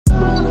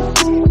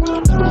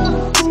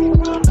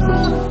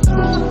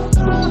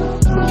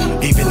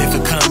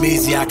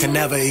can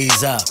never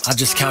ease up. I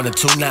just counted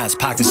 2 knots,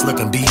 pockets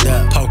looking beat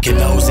up. Poking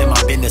nose in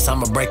my business,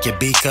 I'ma break your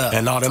beak up.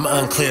 And all them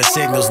unclear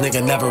signals,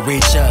 nigga, never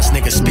reach us.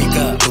 Nigga, speak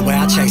up. The way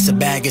I chase a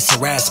bag is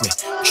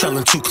harassment.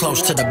 Trailing too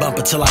close to the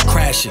bumper till I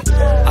crash it.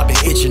 I've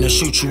been itching to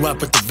shoot you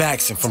up with the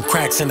vaccine. From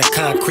cracks in the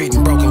concrete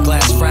and broken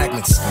glass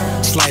fragments.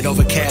 Slight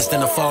overcast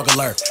and a fog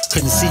alert.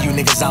 Couldn't see you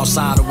niggas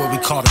outside of what we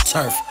call the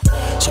turf.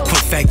 So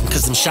quit faking,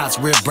 cause them shots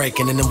rib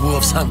breaking. And them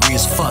wolves hungry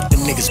as fuck.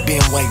 Them niggas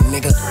been waiting,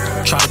 nigga.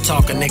 Try to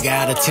talk a nigga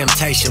out of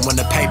temptation when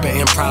the paper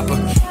improper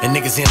and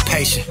niggas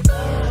impatient.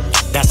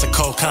 That's a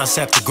cold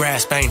concept to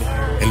grasp, ain't it?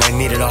 And they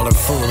need it all in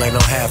full, ain't no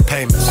half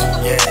payments.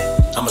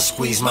 Yeah, I'ma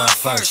squeeze mine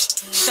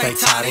first. Stay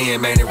tied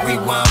in, man, and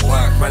rewind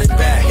work. Run it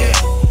back,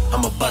 yeah.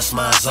 I'ma bust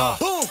mines off.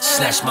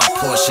 Snatch my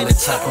portion and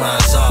tuck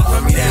mines off.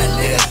 Run me that,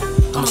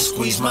 nigga. I'ma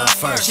squeeze mine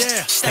first.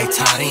 Stay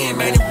tied in,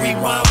 man, and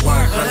rewind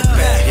work. Run it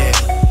back,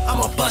 yeah.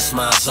 I'ma bust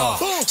mines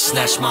off.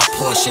 Snatch my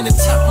portion and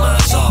tuck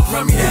mines off.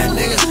 Run me that,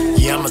 nigga.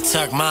 Yeah, I'ma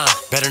tuck mine.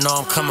 Better know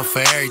I'm coming for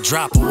every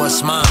drop of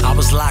what's mine. I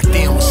was locked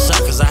in with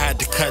suckers, I had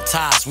to cut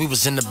ties. We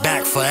was in the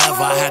back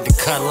forever, I had to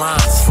cut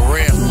lines. For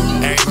real.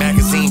 Every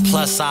magazine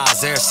plus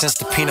size. Ever since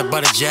the peanut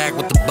butter jag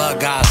with the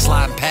bug eyes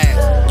sliding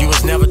past. You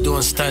was never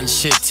doing stunting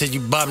shit till you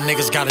bum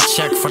niggas got a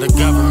check for the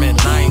government.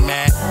 And I ain't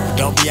mad. But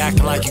don't be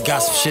acting like you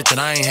got some shit that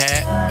I ain't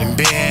had. And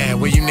been had.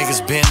 Where you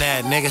niggas been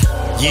at, nigga?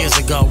 Years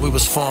ago we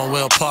was foreign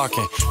wheel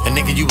parking. And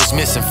nigga, you was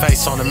missing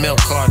face on the milk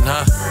carton,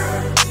 huh?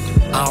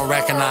 I don't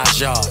recognize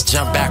y'all.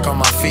 Jump back on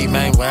my feet,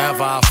 man,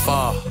 wherever I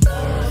fall.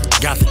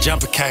 Got the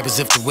jumper cables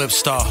if the whip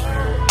stall.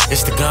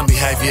 It's the gun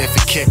behavior if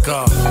it kick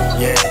off.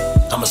 Yeah,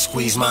 I'ma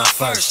squeeze mine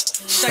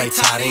first. Stay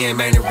tied in,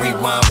 man, and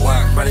rewind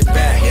work. Run it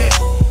back,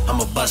 yeah.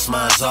 I'ma bust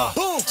mines off.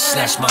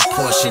 Snatch my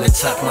portion and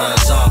tuck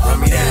mines off.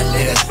 Run me that,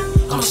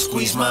 nigga. I'ma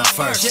squeeze mine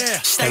first.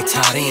 Stay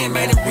tied in,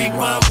 man, and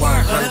rewind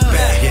work. Run it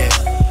back,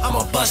 yeah.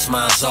 I'ma bust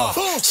mines off.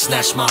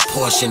 Snatch my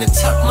portion and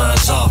tuck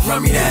mines off.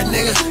 Run me that,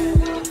 nigga.